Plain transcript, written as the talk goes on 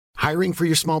Hiring for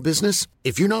your small business?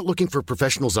 If you're not looking for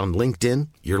professionals on LinkedIn,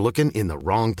 you're looking in the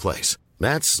wrong place.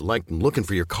 That's like looking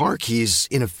for your car keys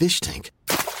in a fish tank.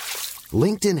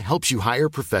 LinkedIn helps you hire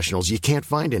professionals you can't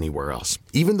find anywhere else,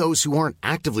 even those who aren't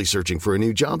actively searching for a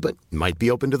new job but might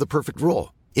be open to the perfect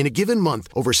role. In a given month,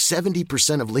 over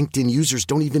 70% of LinkedIn users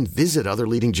don't even visit other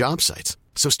leading job sites.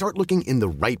 So start looking in the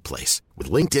right place.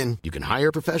 With LinkedIn, you can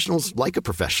hire professionals like a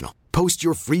professional. Post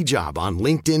your free job on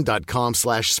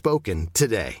linkedin.com/spoken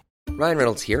today. Ryan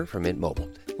Reynolds here from Mint Mobile.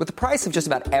 With the price of just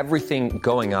about everything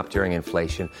going up during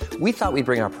inflation, we thought we'd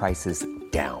bring our prices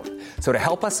down. So to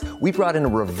help us, we brought in a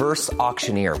reverse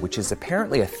auctioneer, which is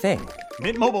apparently a thing.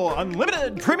 Mint Mobile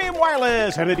Unlimited Premium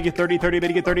Wireless. How to get 30, 30, bit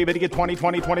to get 30, bit to get 20,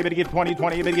 20, 20, bit to get 20,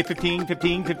 20, bit to get 15,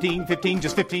 15, 15, 15,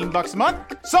 just $15 a month?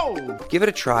 Sold! Give it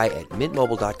a try at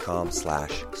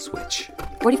mintmobile.com/switch.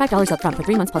 $45 up front for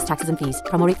 3 months plus taxes and fees.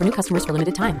 Promo rate for new customers for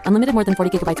limited time. Unlimited more than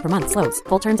 40 gigabytes per month. Slows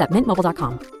full terms at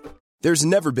mintmobile.com. There's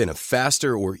never been a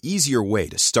faster or easier way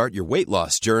to start your weight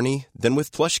loss journey than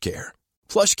with PlushCare.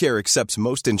 PlushCare accepts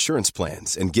most insurance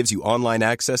plans and gives you online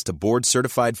access to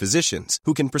board-certified physicians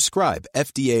who can prescribe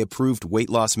FDA-approved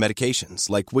weight loss medications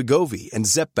like Wegovy and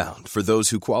Zepbound for those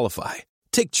who qualify.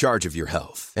 Take charge of your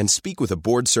health and speak with a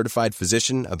board-certified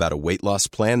physician about a weight loss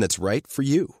plan that's right for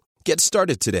you. Get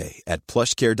started today at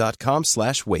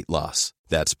plushcare.com/weight loss.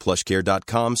 That's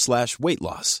plushcare.com/weight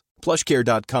loss.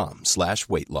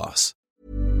 plushcare.com/weight loss.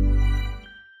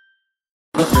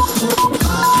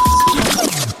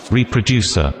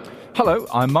 Reproducer. Hello,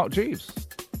 I'm Mark Jeeves.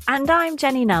 And I'm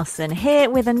Jenny Nelson, here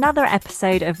with another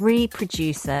episode of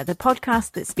Reproducer, the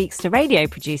podcast that speaks to radio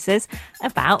producers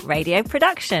about radio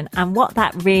production and what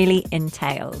that really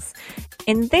entails.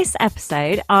 In this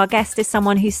episode, our guest is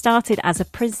someone who started as a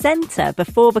presenter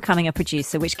before becoming a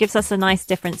producer, which gives us a nice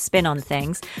different spin on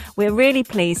things. We're really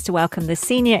pleased to welcome the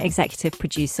senior executive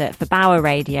producer for Bauer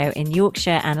Radio in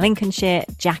Yorkshire and Lincolnshire,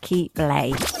 Jacqui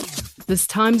Blay. There's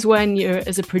times when you're,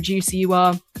 as a producer, you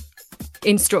are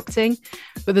instructing,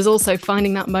 but there's also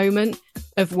finding that moment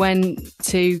of when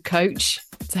to coach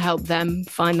to help them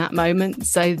find that moment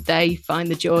so they find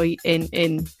the joy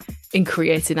in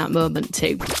creating that moment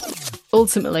too.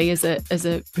 Ultimately, as a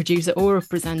producer or a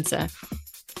presenter,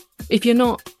 if you're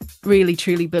not really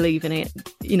truly believing it,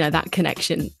 that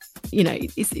connection,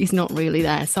 is not really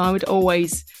there. So I would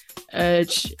always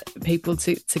urge people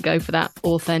to go for that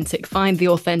authentic, find the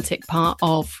authentic part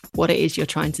of what it is you're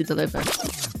trying to deliver.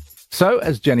 So,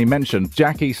 as Jenny mentioned,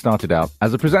 Jacqui started out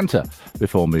as a presenter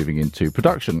before moving into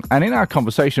production. And in our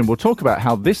conversation, we'll talk about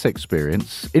how this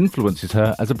experience influences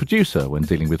her as a producer when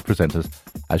dealing with presenters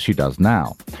as she does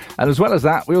now. And as well as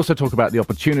that, we also talk about the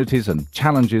opportunities and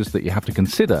challenges that you have to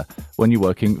consider when you're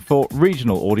working for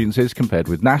regional audiences compared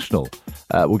with national.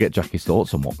 We'll get Jacqui's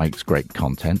thoughts on what makes great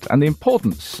content and the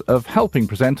importance of helping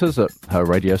presenters at her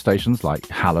radio stations like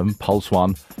Hallam, Pulse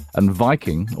One and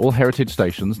Viking, all heritage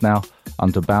stations now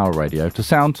under Bauer Radio, to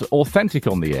sound authentic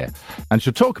on the air. And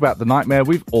she'll talk about the nightmare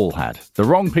we've all had, the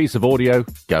wrong piece of audio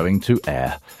going to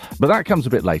air. But that comes a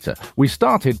bit later. We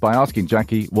started by asking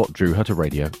Jacqui what drew her to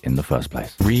radio in the first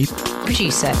place.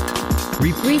 Producer.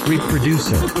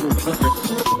 Reproducer.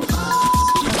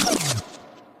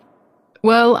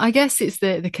 Well, I guess it's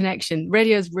the connection.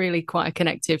 Radio is really quite a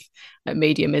connective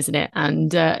medium, isn't it?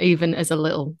 And even as a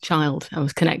little child, I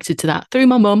was connected to that through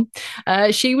my mum.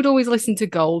 She would always listen to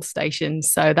gold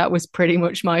stations. So that was pretty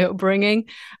much my upbringing.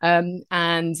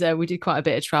 And we did quite a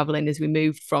bit of travelling as we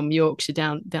moved from Yorkshire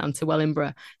down to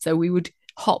Wellingborough. So we would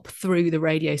hop through the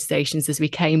radio stations as we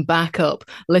came back up,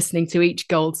 listening to each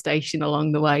gold station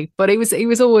along the way. But it was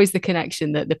always the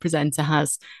connection that the presenter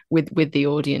has with the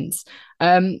audience.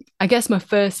 I guess my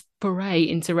first foray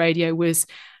into radio was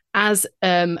as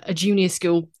a junior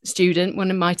school student.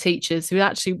 One of my teachers, who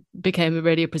actually became a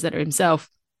radio presenter himself,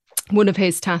 one of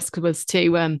his tasks was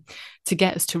to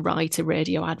get us to write a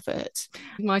radio advert.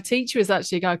 My teacher was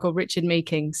actually a guy called Richard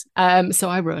Meekings. So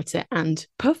I wrote it and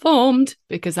performed,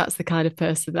 because that's the kind of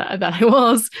person that I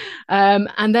was.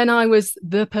 And then I was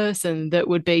the person that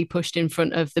would be pushed in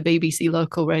front of the BBC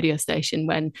local radio station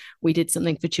when we did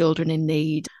something for children in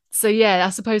need. So yeah, I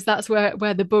suppose that's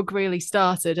where the bug really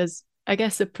started, as I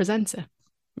guess a presenter,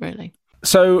 really.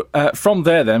 So from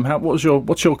there then, what's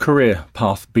your career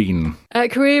path been?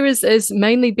 Career has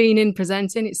mainly been in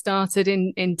presenting. It started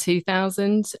in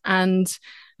 2000, and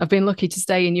I've been lucky to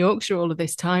stay in Yorkshire all of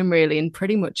this time, really, and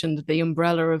pretty much under the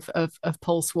umbrella of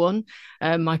Pulse One.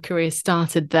 My career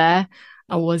started there.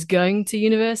 I was going to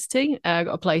university. I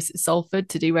got a place at Salford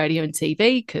to do radio and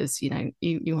TV because, you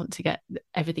want to get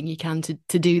everything you can to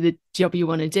do the job you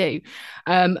want to do.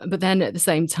 But then at the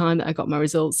same time that I got my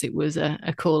results, it was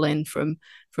a call in from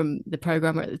the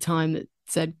programmer at the time that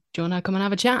said, do you want to come and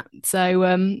have a chat? So,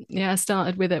 I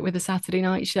started with a Saturday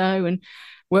night show and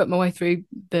worked my way through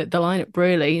the lineup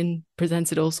really and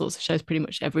presented all sorts of shows, pretty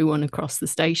much everyone across the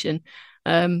station.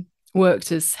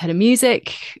 Worked as head of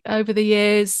music over the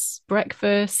years,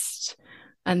 breakfast,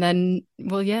 and then,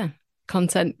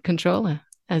 content controller,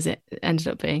 as it ended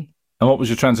up being. And what was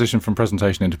your transition from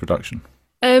presentation into production?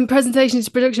 Presentation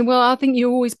to production. Well, I think you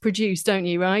always produce, don't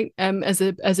you? Right? As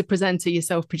a presenter, you're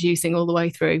self-producing all the way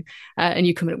through, and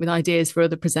you coming up with ideas for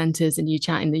other presenters, and you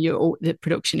chatting. The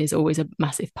production is always a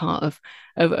massive part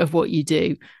of what you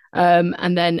do.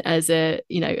 And then as a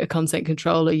content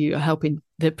controller, you're helping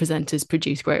the presenters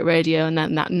produce great radio, and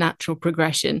that natural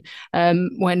progression.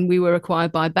 When we were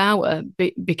acquired by Bauer,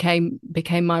 became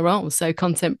my role. So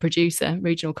content producer,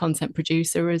 regional content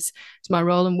producer is my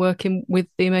role, and working with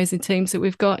the amazing teams that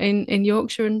we've got in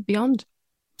Yorkshire and beyond.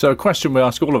 So a question we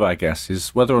ask all of our guests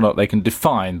is whether or not they can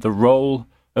define the role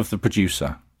of the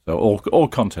producer, so or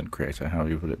content creator, however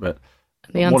you put it. But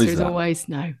the answer is always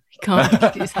no. You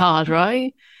can't. It's hard,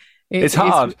 right? It's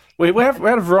hard. We had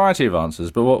a variety of answers,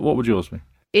 but what would yours be?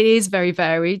 It is very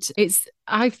varied.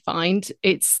 I find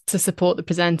it's to support the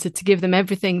presenter, to give them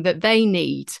everything that they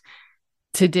need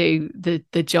to do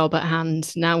the job at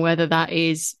hand. Now, whether that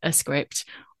is a script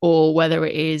or whether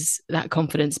it is that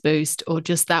confidence boost or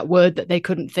just that word that they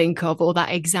couldn't think of or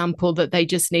that example that they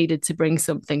just needed to bring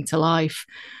something to life.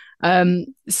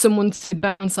 Someone to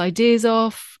bounce ideas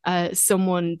off,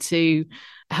 someone to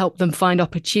help them find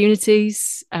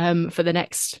opportunities for the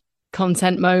next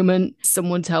content moment,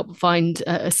 someone to help find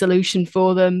a solution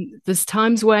for them. There's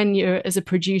times when as a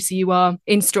producer, you are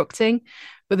instructing,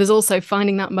 but there's also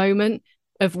finding that moment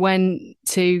of when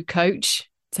to coach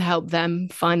to help them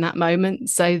find that moment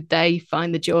so they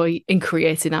find the joy in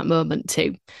creating that moment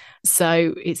too.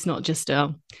 So it's not just,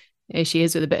 here she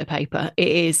is with a bit of paper. It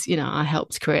is, I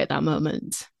helped create that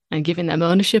moment and giving them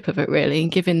ownership of it really,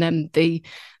 and giving them the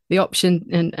option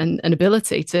and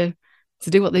ability to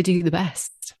do what they do the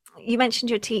best. You mentioned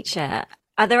your teacher.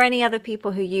 Are there any other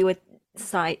people who you would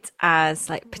cite as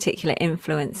like particular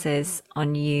influences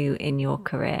on you in your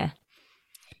career?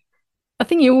 I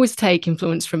think you always take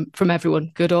influence from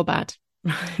everyone, good or bad.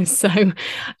 So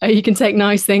you can take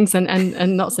nice things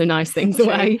and not so nice things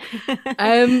away.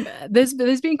 There's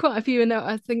been quite a few, and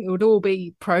I think it would all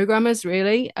be programmers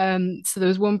really. So there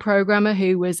was one programmer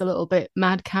who was a little bit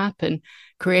madcap and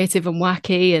creative and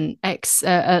wacky, and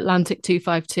ex-Atlantic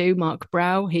 252, Mark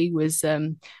Brow. He was,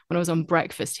 when I was on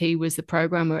Breakfast, he was the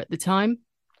programmer at the time,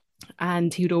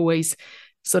 and he would always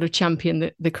sort of champion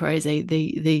the crazy,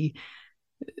 the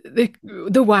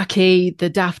wacky, the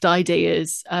daft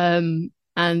ideas.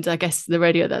 And I guess the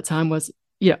radio at that time was,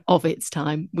 of its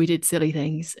time. We did silly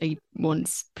things. He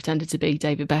once pretended to be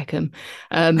David Beckham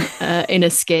in a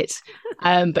skit,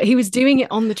 but he was doing it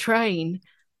on the train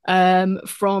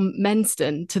from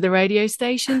Menston to the radio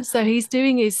station. So he's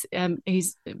doing he's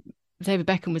David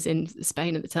Beckham was in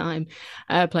Spain at the time,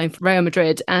 playing for Real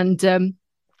Madrid, and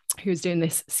he was doing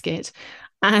this skit,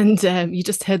 and you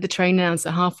just heard the train announcer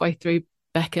halfway through,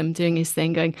 Beckham doing his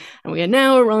thing, going, and we are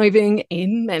now arriving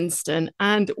in Menston,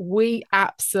 and we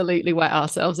absolutely wet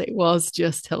ourselves. It was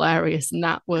just hilarious, and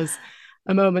that was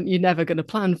a moment you're never going to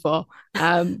plan for,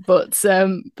 but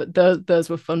those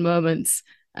were fun moments.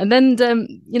 And then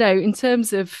in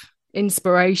terms of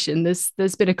inspiration,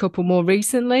 there's been a couple more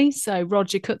recently. So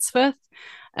Roger Cutsworth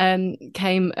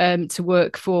came to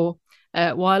work for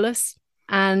Wireless,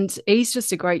 and he's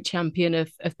just a great champion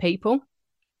of people.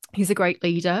 He's a great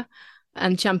leader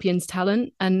and champions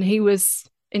talent, and he was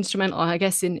instrumental, I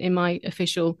guess, in my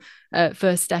official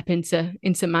first step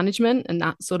into management and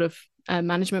that sort of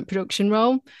management production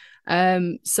role.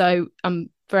 So I'm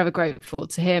forever grateful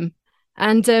to him.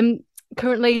 And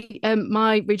currently,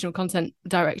 my regional content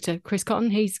director, Chris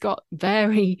Cotton, he's got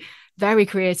very, very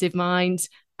creative mind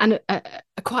and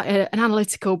quite an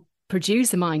analytical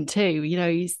producer mind too.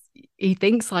 He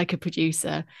thinks like a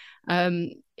producer.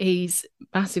 He's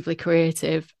massively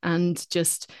creative and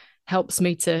just helps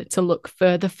me to look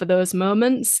further for those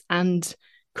moments and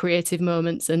creative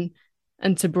moments and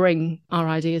to bring our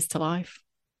ideas to life.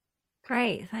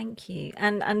 Great, thank you.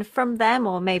 And from them,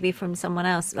 or maybe from someone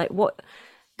else, like, what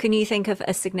can you think of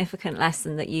a significant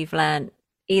lesson that you've learned,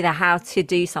 either how to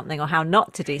do something or how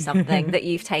not to do something that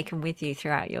you've taken with you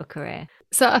throughout your career?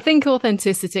 So I think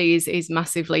authenticity is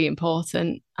massively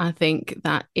important. I think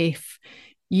that if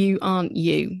you aren't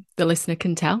you, the listener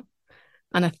can tell.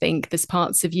 And I think there's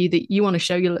parts of you that you want to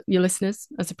show your listeners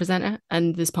as a presenter,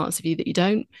 and there's parts of you that you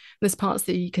don't. There's parts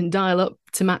that you can dial up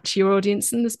to match your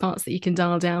audience, and there's parts that you can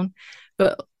dial down.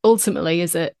 But ultimately,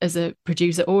 as a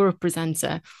producer or a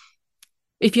presenter,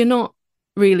 if you're not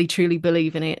really truly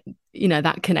believing it,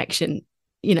 that connection,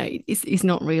 is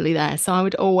not really there. So I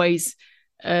would always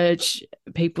urge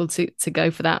people to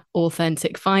go for that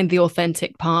authentic, find the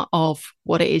authentic part of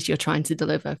what it is you're trying to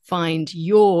deliver, find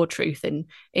your truth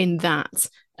in that,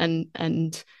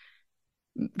 and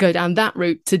go down that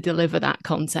route to deliver that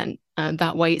content, and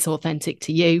that way it's authentic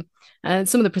to you. And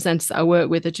some of the presenters that I work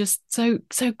with are just so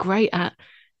great at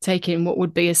taking what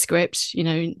would be a script.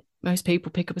 Most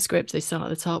people pick up a script, they start at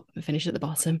the top and finish at the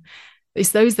bottom.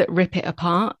 It's those that rip it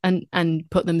apart and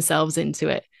put themselves into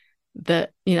it,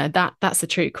 that's a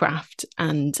true craft.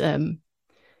 And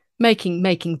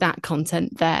making that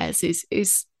content theirs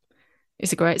is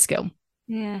a great skill.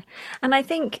 Yeah. And I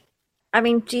think,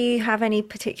 do you have any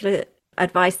particular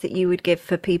advice that you would give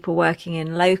for people working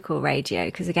in local radio?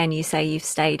 Because again, you say you've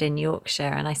stayed in Yorkshire,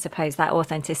 and I suppose that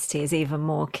authenticity is even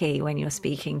more key when you're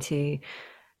speaking to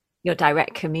your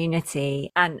direct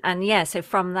community. And yeah, so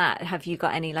from that, have you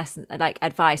got any lessons, like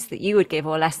advice that you would give,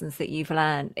 or lessons that you've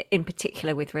learned in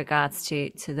particular with regards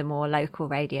to the more local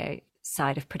radio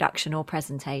side of production or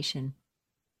presentation?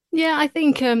 Yeah, I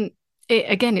think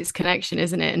it's connection,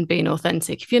 isn't it? And being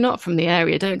authentic. If you're not from the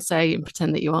area, don't say and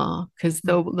pretend that you are, because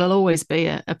there'll always be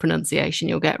a pronunciation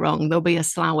you'll get wrong. There'll be a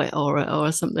slow it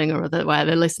or something or other where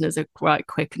the listeners are quite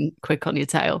quick on your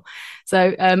tail.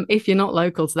 So if you're not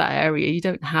local to that area, you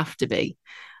don't have to be.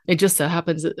 It just so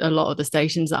happens that a lot of the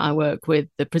stations that I work with,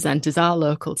 the presenters are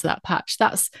local to that patch.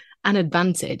 That's an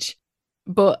advantage.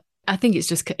 But I think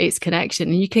it's connection,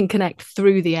 and you can connect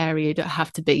through the area. You don't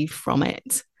have to be from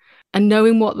it. And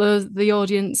knowing what the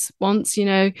audience wants,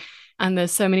 and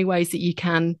there's so many ways that you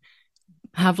can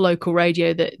have local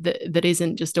radio that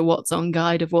isn't just a what's on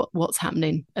guide of what's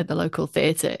happening at the local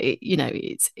theatre.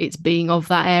 It's being of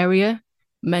that area,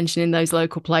 mentioning those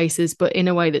local places, but in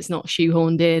a way that's not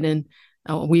shoehorned in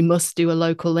and we must do a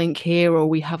local link here, or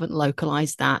we haven't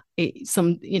localized that.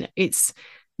 It's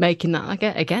making that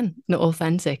again not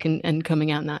authentic and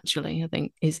coming out naturally. I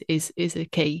think is a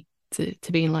key to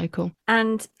being local.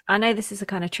 And I know this is a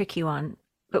kind of tricky one,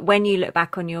 but when you look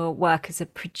back on your work as a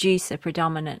producer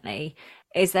predominantly,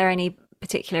 is there any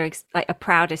particular like a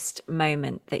proudest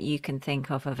moment that you can think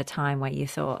of a time where you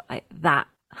thought like that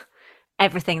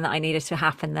everything that I needed to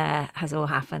happen there has all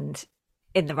happened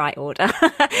in the right order?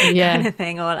 Yeah. Kind of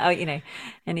thing, or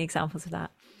any examples of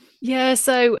that? Yeah,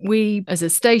 so we as a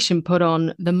station put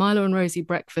on the Milo and Rosie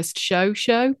Breakfast Show,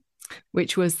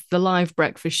 which was the live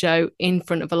breakfast show in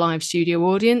front of a live studio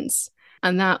audience.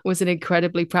 And that was an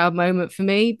incredibly proud moment for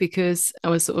me, because I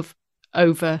was sort of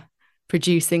over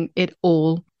producing it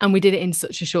all. And we did it in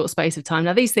such a short space of time.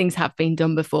 Now, these things have been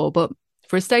done before, but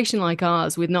for a station like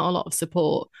ours with not a lot of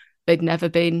support, they'd never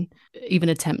been even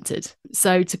attempted.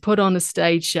 So to put on a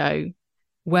stage show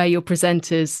where your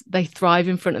presenters, they thrive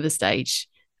in front of the stage,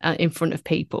 in front of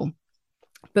people,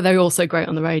 but they're also great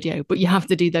on the radio. But you have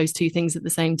to do those two things at the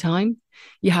same time.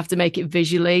 You have to make it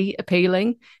visually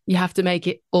appealing. You have to make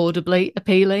it audibly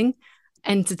appealing,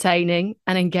 entertaining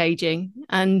and engaging.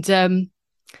 And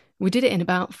we did it in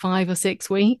about 5 or 6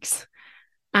 weeks.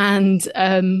 And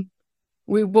I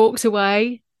walked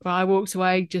away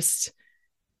just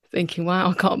thinking,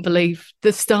 wow, I can't believe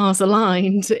the stars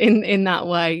aligned in that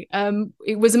way.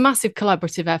 It was a massive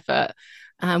collaborative effort.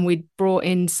 And we'd brought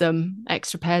in some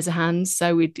extra pairs of hands.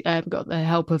 So we'd got the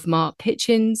help of Mark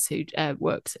Hitchens, who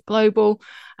works at Global,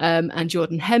 and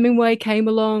Jordan Hemingway came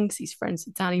along because he's friends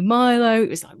with Danny Milo. It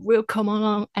was like, we'll come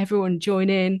along, everyone join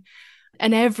in.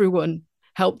 And everyone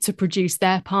helped to produce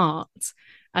their part.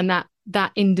 And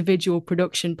that individual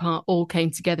production part all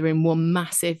came together in one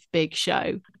massive big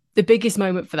show. The biggest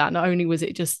moment for that, not only was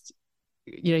it just,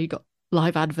 you got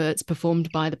live adverts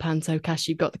performed by the Panto cast,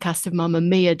 you've got the cast of Mamma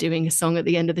Mia doing a song at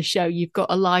the end of the show, you've got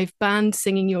a live band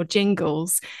singing your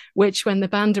jingles, which when the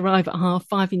band arrive at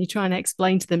 5:30 and you try and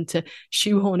explain to them to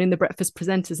shoehorn in the breakfast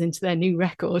presenters into their new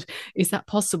record, is that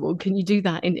possible? Can you do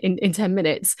that in 10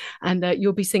 minutes? And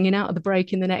you'll be singing out of the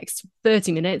break in the next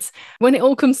 30 minutes. When it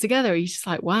all comes together, you're just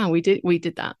like, wow, we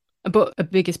did that. But a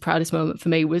biggest, proudest moment for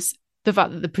me was the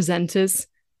fact that the presenters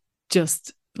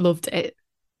just loved it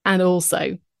and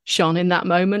also shone in that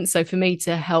moment. So for me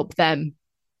to help them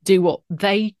do what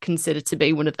they consider to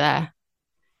be one of their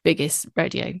biggest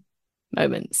radio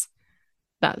moments,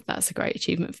 that's a great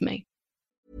achievement for me.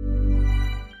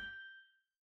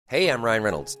 Hey, I'm Ryan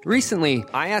Reynolds. Recently,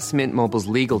 I asked Mint Mobile's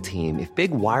legal team if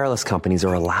big wireless companies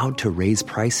are allowed to raise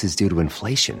prices due to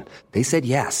inflation. They said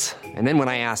yes. And then when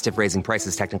I asked if raising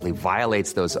prices technically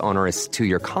violates those onerous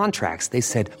 2-year contracts, they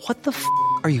said, "What the f***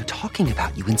 are you talking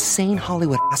about, you insane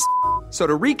Hollywood ass?" So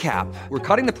to recap, we're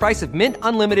cutting the price of Mint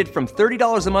Unlimited from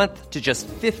 $30 a month to just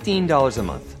 $15 a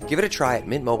month. Give it a try at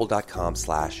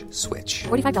mintmobile.com/switch.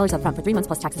 $45 up front for 3 months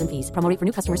plus taxes and fees. Promo rate for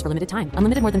new customers for limited time.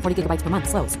 Unlimited more than 40 gigabytes per month.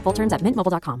 Slows full terms at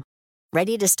mintmobile.com.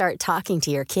 Ready to start talking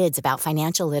to your kids about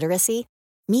financial literacy?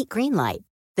 Meet Greenlight,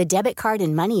 the debit card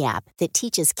and money app that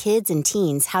teaches kids and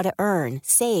teens how to earn,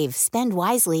 save, spend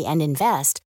wisely, and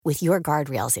invest with your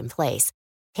guardrails in place.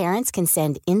 Parents can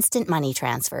send instant money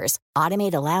transfers,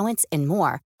 automate allowance, and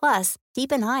more. Plus,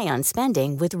 keep an eye on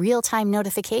spending with real-time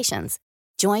notifications.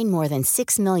 Join more than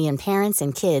 6 million parents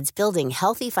and kids building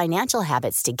healthy financial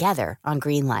habits together on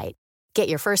Greenlight. Get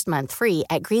your first month free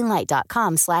at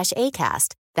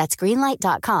greenlight.com/ACAST. That's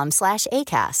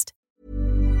greenlight.com/ACAST.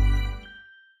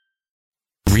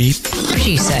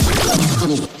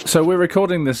 So we're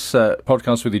recording this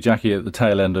podcast with you, Jacqui, at the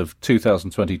tail end of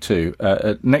 2022.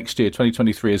 Next year,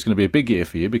 2023, is going to be a big year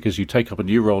for you because you take up a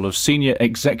new role of senior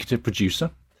executive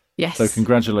producer. Yes. So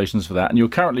congratulations for that. And you're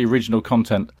currently regional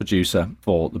content producer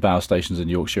for the Bauer stations in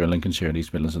Yorkshire and Lincolnshire and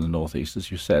East Midlands and the North East,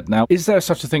 as you said. Now, is there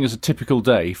such a thing as a typical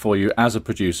day for you as a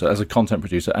producer, as a content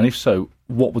producer? And if so,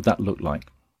 what would that look like?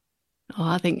 Oh,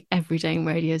 I think every day in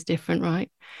radio is different, right?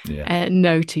 Yeah.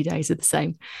 No 2 days are the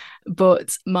same.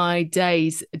 But my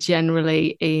days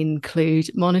generally include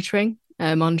monitoring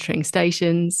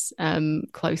stations,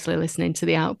 closely listening to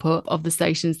the output of the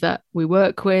stations that we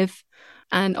work with,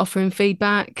 and offering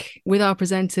feedback with our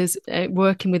presenters,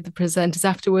 working with the presenters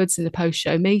afterwards in the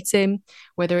post-show meeting,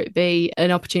 whether it be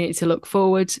an opportunity to look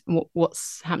forward,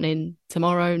 what's happening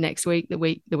tomorrow, next week, the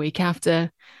week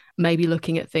after, maybe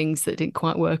looking at things that didn't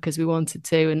quite work as we wanted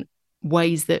to and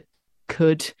ways that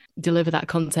could deliver that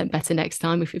content better next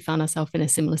time if we found ourselves in a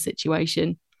similar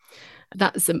situation.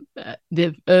 That's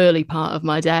the early part of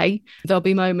my day. There'll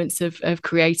be moments of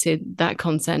creating that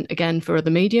content again for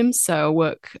other mediums. So I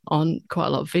work on quite a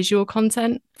lot of visual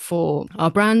content for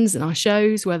our brands and our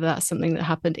shows, whether that's something that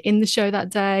happened in the show that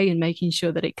day and making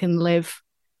sure that it can live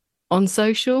on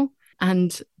social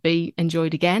and be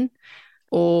enjoyed again,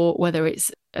 or whether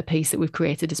it's a piece that we've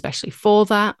created especially for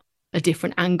that, a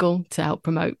different angle to help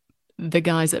promote the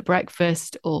guys at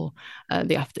breakfast or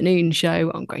the afternoon show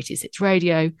on Greatest Hits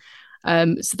Radio.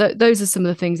 Those are some of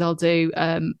the things I'll do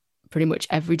pretty much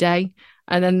every day.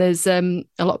 And then there's a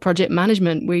lot of project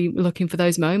management. We're looking for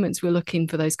those moments. We're looking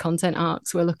for those content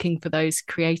arcs. We're looking for those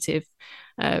creative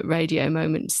radio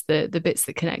moments, the bits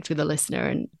that connect with the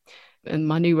listener. And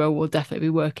my new role will definitely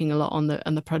be working a lot on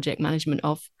the project management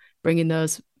of bringing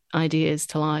those ideas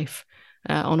to life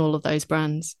on all of those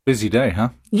brands. Busy day, huh?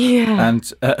 Yeah.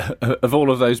 And of all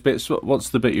of those bits, what's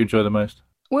the bit you enjoy the most?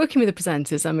 Working with the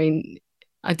presenters. I mean,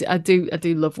 I do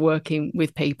love working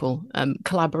with people.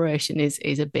 Collaboration is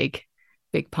a big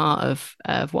part of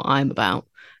what I'm about.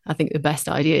 I think the best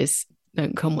ideas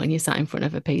don't come when you're sat in front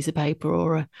of a piece of paper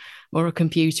or a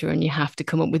computer and you have to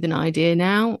come up with an idea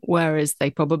now, whereas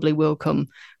they probably will come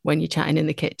when you're chatting in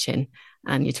the kitchen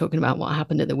and you're talking about what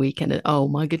happened at the weekend. Oh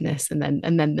my goodness. And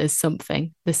then there's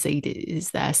something, the seed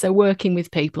is there. So working with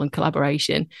people and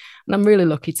collaboration. And I'm really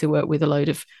lucky to work with a load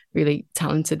of really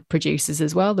talented producers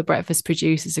as well, the breakfast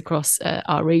producers across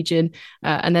our region,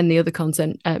 and then the other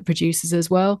content producers as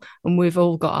well. And we've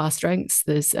all got our strengths.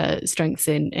 There's strengths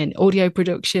in audio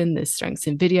production, there's strengths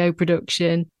in video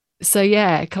production. So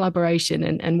yeah, collaboration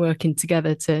and working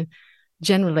together to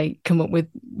generally come up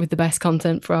with the best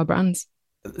content for our brands.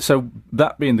 So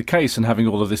that being the case and having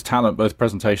all of this talent, both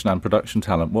presentation and production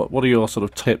talent, what are your sort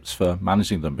of tips for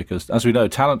managing them? Because as we know,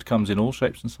 talent comes in all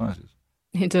shapes and sizes.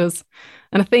 It does.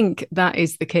 And I think that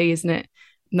is the key, isn't it?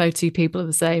 No two people are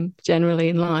the same generally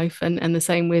in life, and the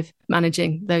same with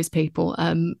managing those people.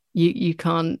 You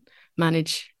can't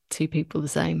manage two people the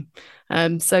same.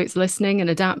 So it's listening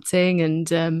and adapting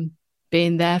and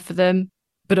being there for them,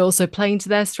 but also playing to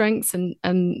their strengths and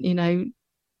you know,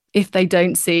 if they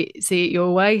don't see it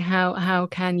your way, how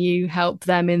can you help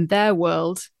them in their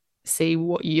world see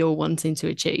what you're wanting to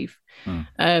achieve?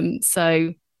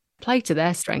 So play to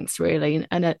their strengths really,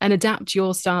 and adapt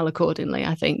your style accordingly.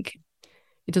 I think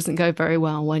it doesn't go very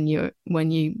well when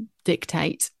you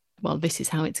dictate, well, this is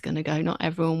how it's going to go. Not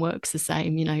everyone works the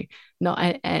same. You know, not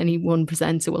any one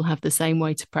presenter will have the same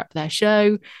way to prep their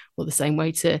show or the same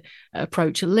way to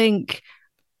approach a link.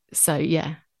 So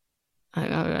yeah.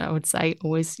 I would say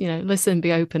always, you know, listen,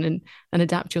 be open and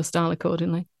adapt your style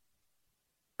accordingly.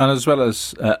 And as well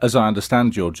as I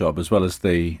understand your job, as well as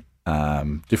the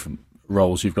different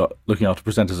roles you've got looking after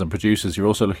presenters and producers. You're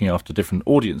also looking after different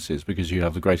audiences because you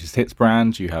have the Greatest Hits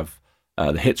brand, you have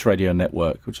the Hits Radio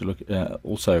Network, which are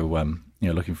also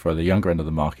looking for the younger end of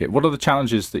the market. What are the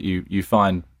challenges that you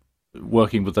find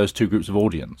working with those two groups of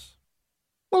audience?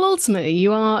 Well, ultimately,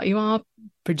 you are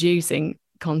producing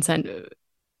content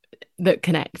that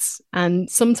connects, and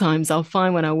sometimes I'll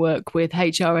find when I work with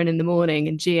HRN in the morning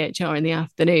and GHR in the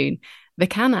afternoon, there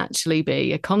can actually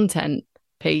be a content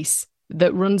piece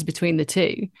that runs between the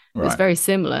two. Right. It's very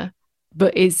similar,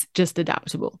 but is just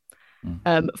adaptable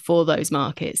for those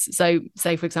markets. So,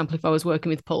 say, for example, if I was working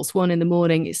with Pulse 1 in the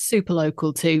morning, it's super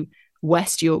local to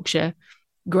West Yorkshire.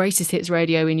 Greatest Hits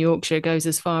Radio in Yorkshire goes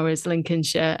as far as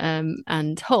Lincolnshire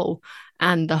and Hull,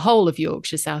 and the whole of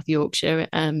Yorkshire, South Yorkshire,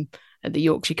 at the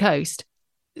Yorkshire coast.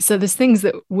 So there's things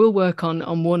that will work on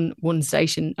one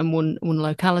station and one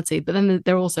locality, but then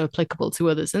they're also applicable to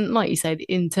others. And like you said,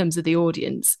 in terms of the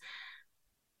audience,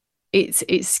 it's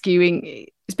skewing.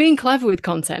 It's being clever with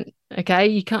content. Okay,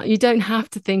 you don't have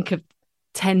to think of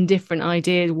 10 different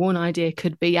ideas. One idea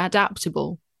could be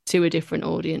adaptable to a different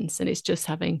audience, and it's just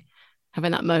having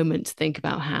that moment to think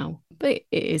about how. But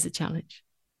it is a challenge.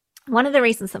 One of the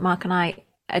reasons that Mark and I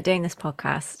are doing this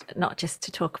podcast, not just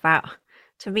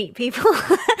to meet people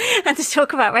and to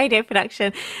talk about radio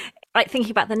production, like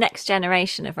thinking about the next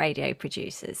generation of radio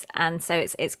producers. And so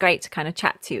it's great to kind of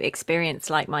chat to experienced,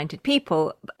 like-minded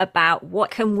people about what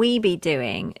can we be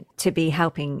doing to be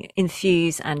helping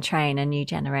infuse and train a new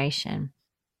generation.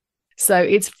 So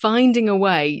it's finding a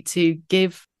way to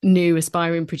give new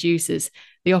aspiring producers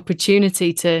the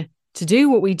opportunity to do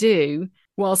what we do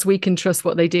whilst we can trust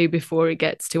what they do before it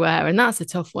gets to air. And that's a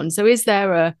tough one. So is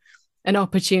there an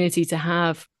opportunity to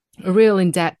have a real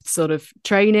in-depth sort of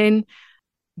training,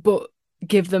 but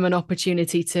give them an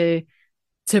opportunity to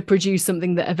produce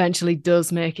something that eventually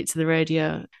does make it to the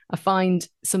radio? I find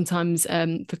sometimes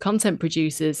for content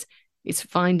producers, it's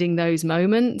finding those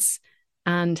moments.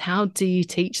 And how do you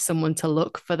teach someone to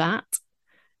look for that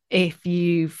if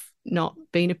you've not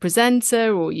been a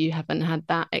presenter or you haven't had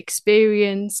that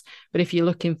experience? But if you're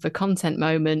looking for content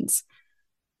moments,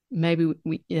 maybe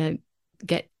we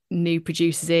get new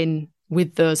producers in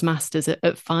with those masters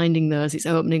at finding those. It's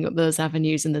opening up those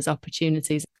avenues and those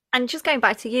opportunities. And just going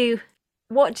back to you,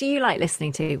 what do you like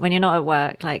listening to when you're not at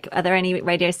work? Like, are there any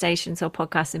radio stations or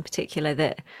podcasts in particular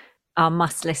that are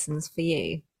must listens for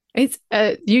you? It's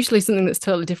usually something that's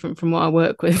totally different from what I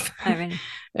work with. Oh,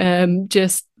 really?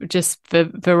 Just for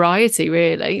variety,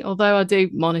 really. Although I do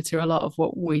monitor a lot of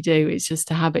what we do, it's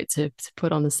just a habit to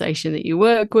put on the station that you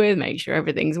work with, make sure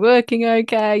everything's working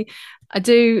okay. I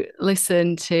do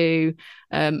listen to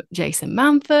Jason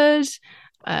Manford,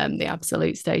 the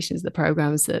Absolute stations, the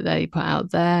programs that they put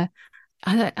out there.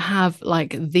 I don't have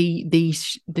like the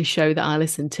show that I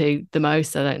listen to the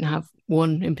most. I don't have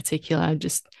one in particular. I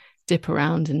just dip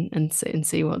around and sit and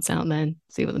see what's out there and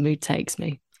see what the mood takes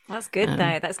me. That's good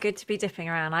though. That's good to be dipping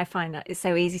around. I find that it's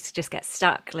so easy to just get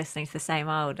stuck listening to the same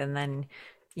old, and then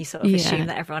you sort of assume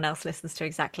that everyone else listens to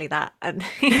exactly that. And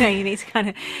you need to kind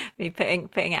of be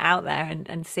putting it out there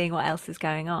and seeing what else is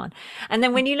going on. And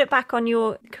then when you look back on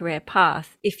your career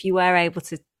path, if you were able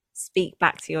to speak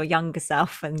back to your younger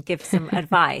self and give some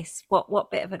advice,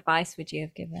 what bit of advice would you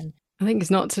have given? I think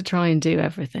it's not to try and do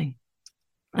everything.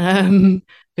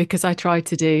 Because I try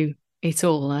to do it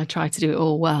all, and I try to do it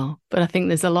all well. But I think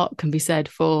there's a lot can be said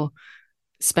for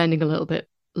spending a little bit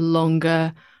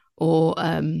longer or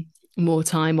more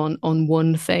time on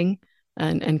one thing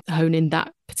and honing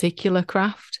that particular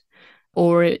craft,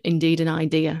 or indeed an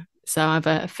idea. So I have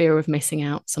a fear of missing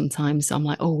out sometimes. So I'm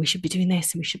like, oh, we should be doing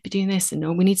this and we should be doing this, and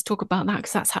oh, we need to talk about that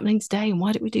because that's happening today, and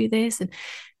why don't we do this? And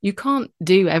you can't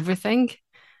do everything,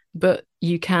 but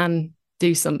you can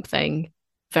do something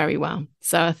very well.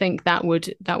 So I think that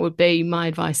would be my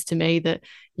advice to me, that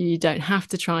you don't have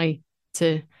to try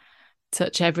to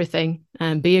touch everything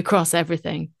and be across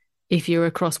everything. If you're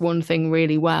across one thing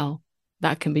really well,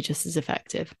 that can be just as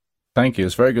effective. Thank you.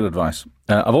 It's very good advice.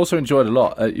 I've also enjoyed a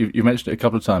lot. You mentioned it a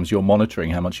couple of times, you're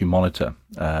monitoring how much you monitor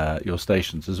your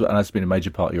stations, and that's been a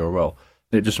major part of your role.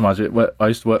 It just reminds me, I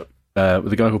used to work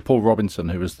with a guy called Paul Robinson,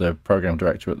 who was the program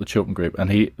director at the Chiltern Group,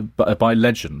 and he, by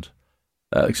legend,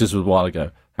 because this was a while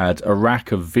ago, had a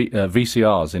rack of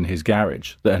VCRs in his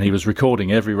garage, and he was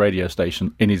recording every radio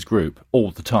station in his group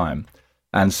all the time.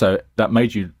 And so that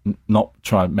made you not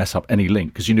try and mess up any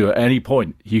link, because you knew at any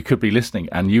point you could be listening,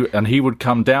 and he would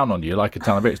come down on you like a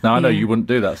ton of bricks. Now, I know you wouldn't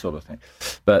do that sort of thing,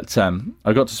 but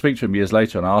I got to speak to him years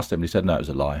later, and I asked him, and he said, no, it was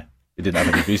a lie. He didn't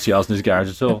have any VCRs in his garage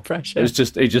at all. Pressure. It was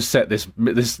just he just set this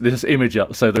image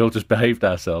up so they all just behaved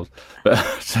ourselves. But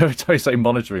so I say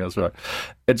monitoring, that's right.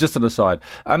 Just an aside.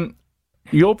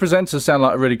 Your presenters sound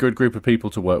like a really good group of people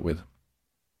to work with.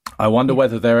 I wonder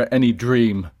whether there are any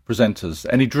dream presenters,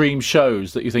 any dream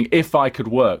shows that you think, if I could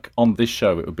work on this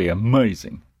show, it would be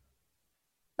amazing.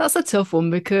 That's a tough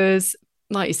one because,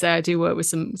 like you say, I do work with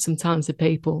some talented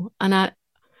people, and I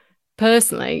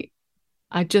personally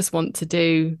just want to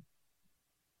do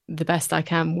the best I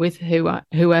can with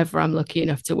whoever I'm lucky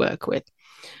enough to work with.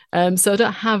 So I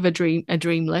don't have a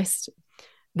dream list.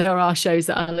 There are shows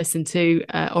that I listen to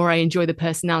or I enjoy the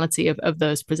personality of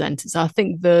those presenters. I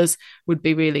think those would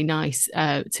be really nice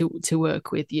to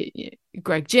work with.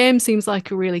 Greg James seems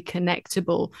like a really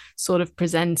connectable sort of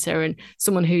presenter and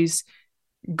someone who's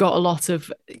got a lot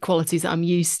of qualities that I'm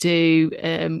used to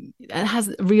and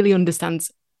really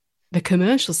understands the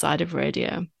commercial side of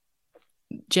radio.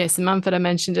 Jason Manford, I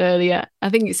mentioned earlier. I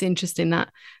think it's interesting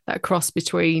that cross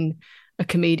between a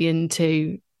comedian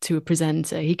to a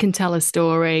presenter. He can tell a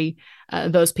story.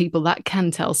 Those people that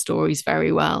can tell stories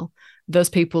very well, those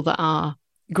people that are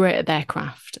great at their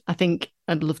craft. I think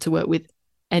I'd love to work with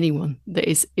anyone that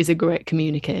is a great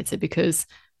communicator because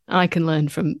I can learn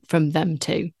from them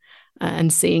too.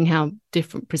 And seeing how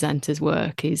different presenters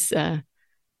work is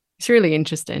it's really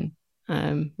interesting.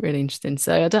 Really interesting.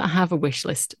 So I don't have a wish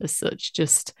list as such,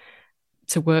 just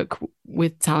to work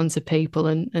with talented people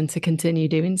and to continue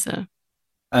doing so.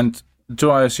 And do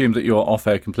I assume that you're off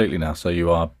air completely now? So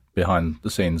you are behind the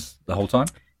scenes the whole time?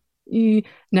 No,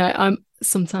 I'm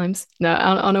sometimes. No,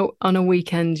 on a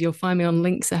weekend you'll find me on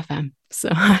Links FM. So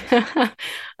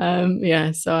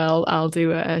so I'll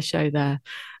do a show there.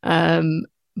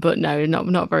 But no,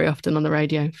 not very often on the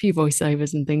radio. A few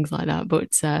voiceovers and things like that.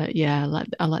 But I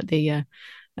like the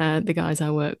guys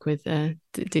I work with to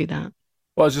do that.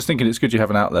 Well, I was just thinking it's good you have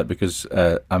an outlet because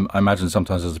I imagine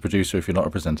sometimes as a producer, if you're not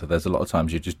a presenter, there's a lot of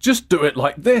times you just do it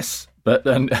like this. But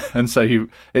and so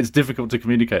it's difficult to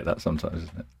communicate that sometimes,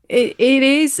 isn't it? It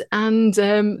is, and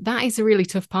that is a really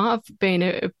tough part of being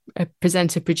a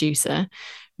presenter producer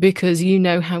because you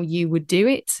know how you would do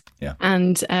it,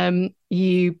 and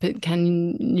you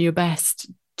can your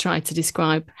best try to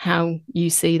describe how you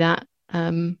see that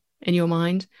in your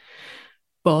mind.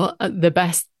 But the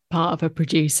best part of a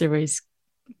producer is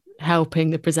helping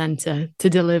the presenter to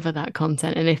deliver that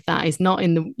content, and if that is not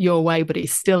in your way but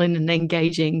it's still in an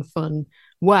engaging, fun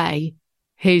way,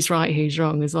 who's right, who's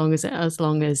wrong, as long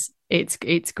as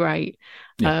it's great.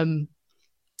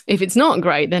 If it's not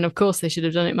great, then of course they should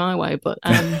have done it my way, but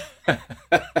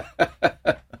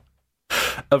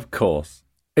of course.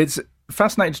 It's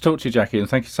fascinating to talk to you, Jacqui, and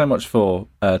thank you so much for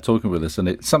talking with us. And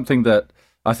it's something that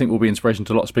I think will be inspiration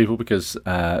to lots of people because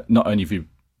not only have you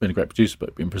been a great producer,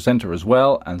 but been presenter as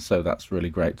well. And so that's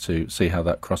really great to see how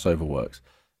that crossover works.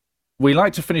 We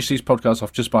like to finish these podcasts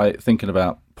off just by thinking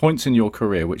about points in your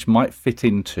career which might fit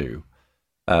into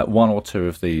one or two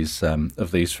of these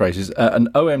phrases. An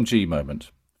OMG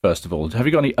moment, first of all. Have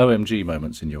you got any OMG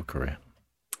moments in your career?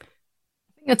 I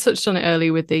think I touched on it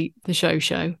earlier with the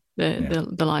show.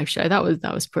 The live show that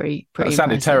was pretty. That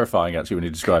sounded impressive. Terrifying actually when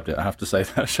you described it. I have to say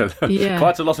that show.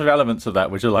 Quite a lot of elements of that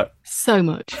which are like so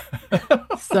much,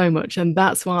 and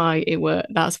that's why it worked.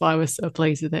 That's why I was so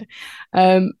pleased with it.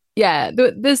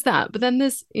 There's that, but then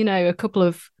there's a couple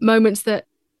of moments that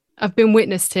I've been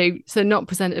witness to. So not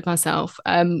presented myself.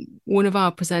 One of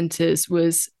our presenters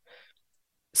was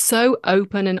so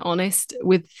open and honest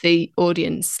with the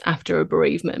audience after a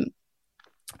bereavement.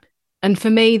 And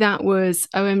for me, that was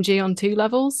OMG on two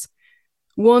levels.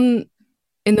 One,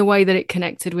 in the way that it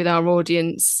connected with our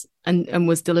audience and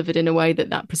was delivered in a way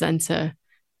that presenter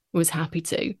was happy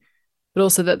to, but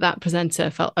also that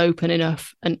presenter felt open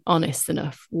enough and honest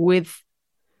enough with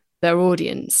their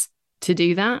audience to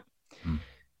do that.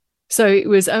 So it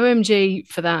was OMG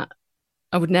for that.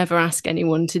 I would never ask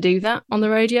anyone to do that on the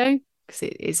radio because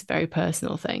it is a very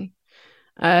personal thing.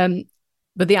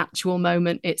 But the actual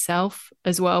moment itself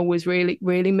as well was really,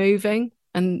 really moving.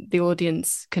 And the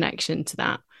audience connection to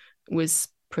that was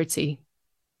pretty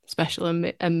special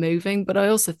and moving. But I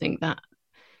also think that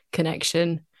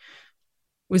connection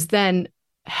was then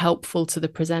helpful to the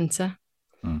presenter.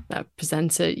 That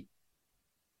presenter,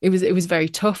 it was very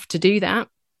tough to do that.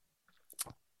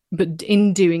 But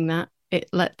in doing that, it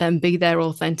let them be their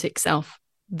authentic self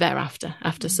thereafter,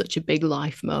 after such a big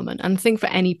life moment. And I think for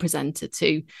any presenter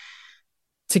to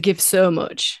give so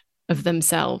much of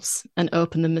themselves and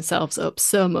open themselves up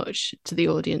so much to the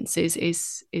audience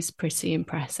is pretty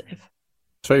impressive.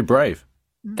 It's very brave.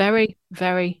 Very,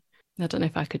 very. I don't know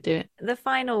if I could do it. The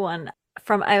final one,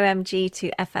 from OMG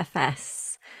to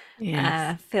FFS.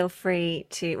 Feel free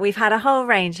to. We've had a whole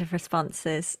range of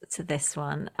responses to this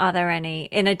one. Are there any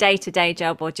in a day-to-day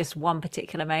job or just one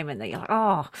particular moment that you're like,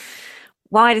 oh,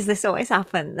 why does this always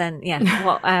happen? Then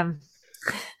what?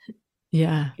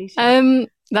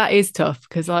 That is tough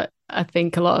because I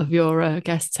think a lot of your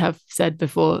guests have said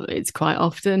before it's quite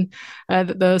often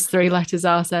that those three letters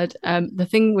are said. The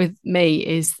thing with me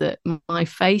is that my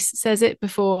face says it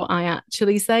before I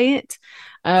actually say it,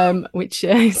 which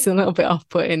is a little bit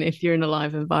off-putting if you're in a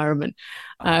live environment.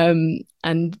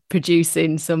 And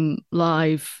producing some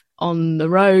live on the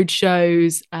road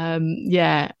shows, and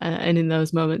in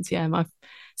those moments,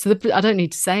 I don't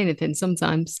need to say anything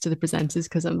sometimes to the presenters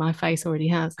because my face already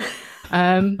has.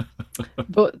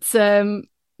 But the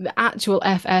actual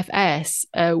FFS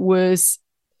was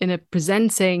in a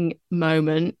presenting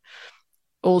moment,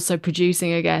 also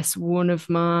producing, I guess, one of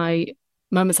my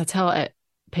moments I tell at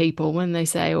people when they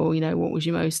say, oh, what was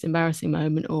your most embarrassing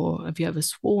moment, or have you ever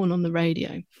sworn on the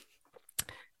radio?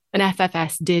 An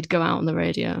FFS did go out on the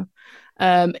radio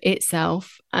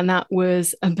itself, and that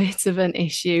was a bit of an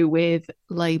issue with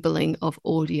labeling of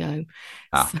audio.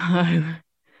 So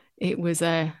it was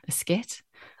a skit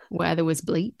where there was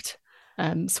bleeped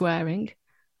swearing,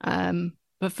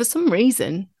 but for some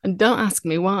reason, and don't ask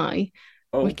me why,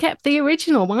 we kept the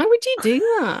original. Why would you do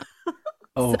that?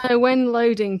 So when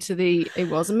loading it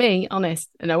wasn't me, honest.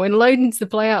 When loading to the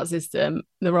playout system,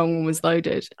 the wrong one was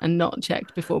loaded and not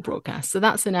checked before broadcast. So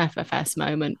that's an FFS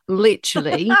moment,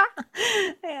 literally.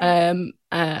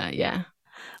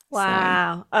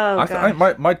 Wow.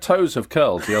 So, my toes have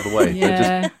curled the other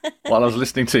way while I was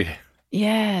listening to you.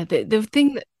 Yeah, the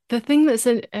thing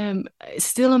that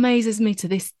still amazes me to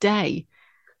this day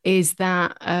is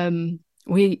that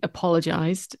we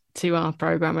apologised to our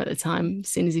programmer at the time. As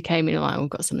soon as he came in, we've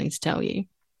got something to tell you.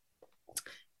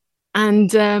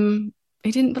 And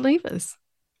he didn't believe us.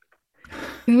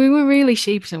 And we were really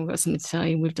sheepish, and we've got something to tell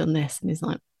you, we've done this. And he's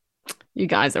like, you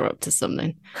guys are up to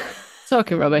something.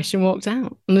 Talking rubbish, and walked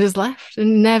out. And just left.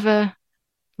 And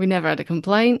we never had a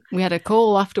complaint. We had a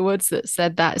call afterwards that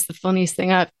said that is the funniest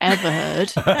thing I've ever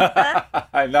heard.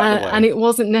 And it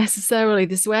wasn't necessarily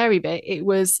the sweary bit. It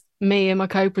was me and my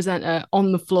co-presenter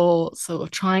on the floor sort of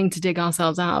trying to dig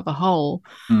ourselves out of a hole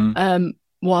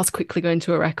whilst quickly going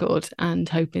to a record and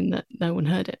hoping that no one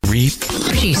heard it.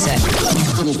 Reproducer.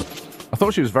 I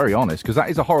thought she was very honest, because that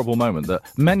is a horrible moment that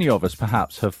many of us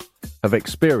perhaps have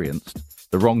experienced,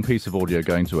 the wrong piece of audio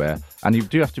going to air, and you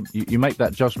do have to you make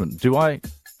that judgment. Do I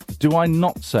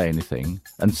not say anything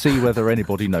and see whether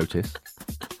anybody noticed,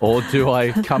 or do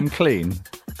I come clean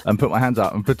and put my hands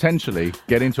out and potentially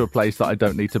get into a place that I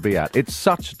don't need to be at? It's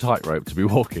such a tightrope to be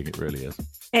walking, it really is.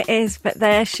 It is, but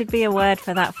there should be a word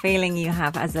for that feeling you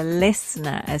have as a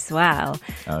listener as well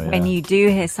when you do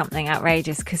hear something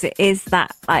outrageous, because it is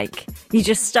that, like, you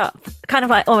just stop, kind of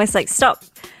like almost like stop,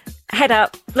 head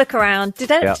up, look around.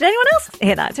 Did anyone else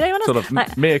hear that? Did anyone else? Sort of like,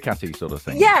 meerkatty sort of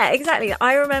thing. Yeah, exactly.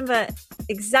 I remember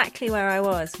exactly where I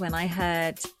was when I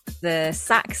heard the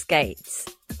sax gates.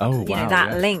 Oh, wow.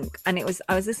 That link. And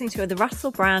I was listening to the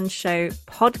Russell Brand Show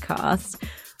podcast.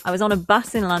 I was on a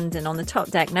bus in London on the top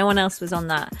deck. No one else was on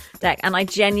that deck. And I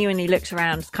genuinely looked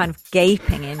around kind of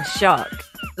gaping in shock.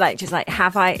 Like, just like,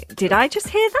 did I just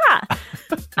hear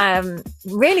that?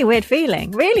 Really weird feeling.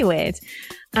 Really weird.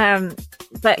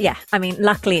 But yeah, I mean,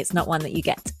 luckily it's not one that you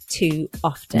get too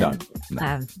often.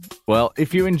 No. Well,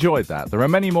 if you enjoyed that, there are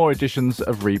many more editions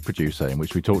of Reproducer in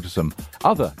which we talk to some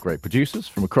other great producers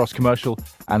from across commercial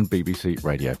and BBC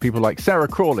radio. People like Sarah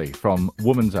Crawley from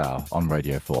Woman's Hour on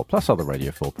Radio 4, plus other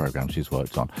Radio 4 programmes she's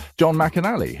worked on. John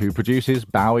McAnally, who produces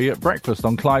Bowie at Breakfast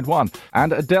on Clyde One,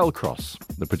 and Adele Cross,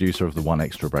 the producer of the One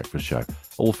Extra Breakfast show.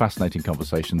 All fascinating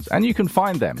conversations, and you can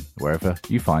find them wherever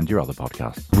you find your other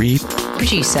podcasts.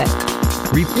 Reproducer.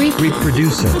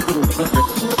 Reproducer.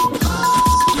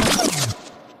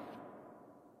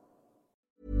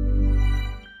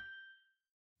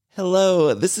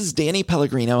 Hello, this is Danny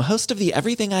Pellegrino, host of the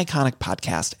Everything Iconic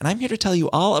podcast, and I'm here to tell you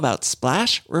all about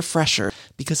Splash Refresher,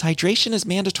 because hydration is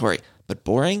mandatory, but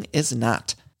boring is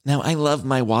not. Now, I love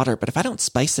my water, but if I don't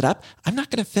spice it up, I'm not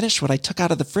going to finish what I took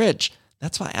out of the fridge.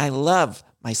 That's why I love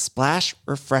my Splash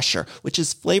Refresher, which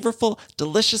is flavorful,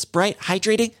 delicious, bright,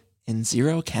 hydrating, and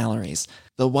 0 calories.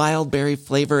 The wild berry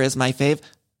flavor is my fave.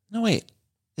 No, wait.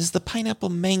 Is the pineapple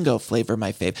mango flavor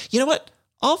my fave? You know what?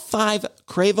 All 5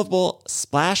 craveable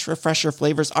Splash Refresher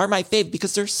flavors are my fave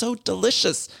because they're so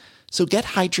delicious. So get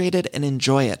hydrated and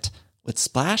enjoy it with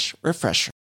Splash Refresher.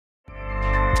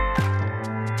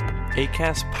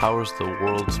 Acast powers the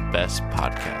world's best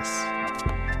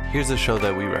podcasts. Here's a show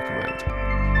that we recommend.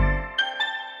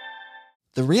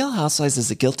 The Real Housewives is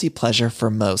a guilty pleasure for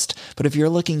most, but if you're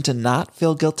looking to not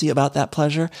feel guilty about that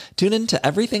pleasure, tune in to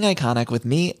Everything Iconic with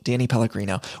me, Danny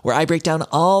Pellegrino, where I break down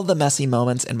all the messy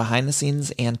moments and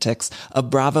behind-the-scenes antics of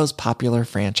Bravo's popular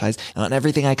franchise. And on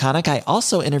Everything Iconic, I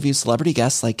also interview celebrity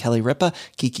guests like Kelly Ripa,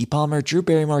 Keke Palmer, Drew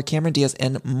Barrymore, Cameron Diaz,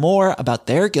 and more about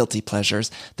their guilty pleasures,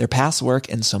 their past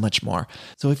work, and so much more.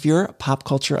 So if you're pop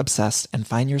culture obsessed and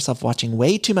find yourself watching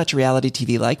way too much reality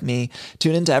TV like me,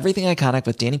 tune in to Everything Iconic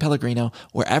with Danny Pellegrino,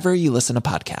 wherever you listen to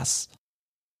podcasts.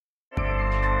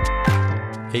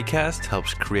 Acast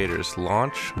helps creators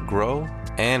launch, grow,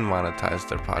 and monetize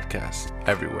their podcasts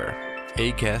everywhere.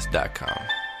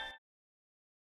 Acast.com.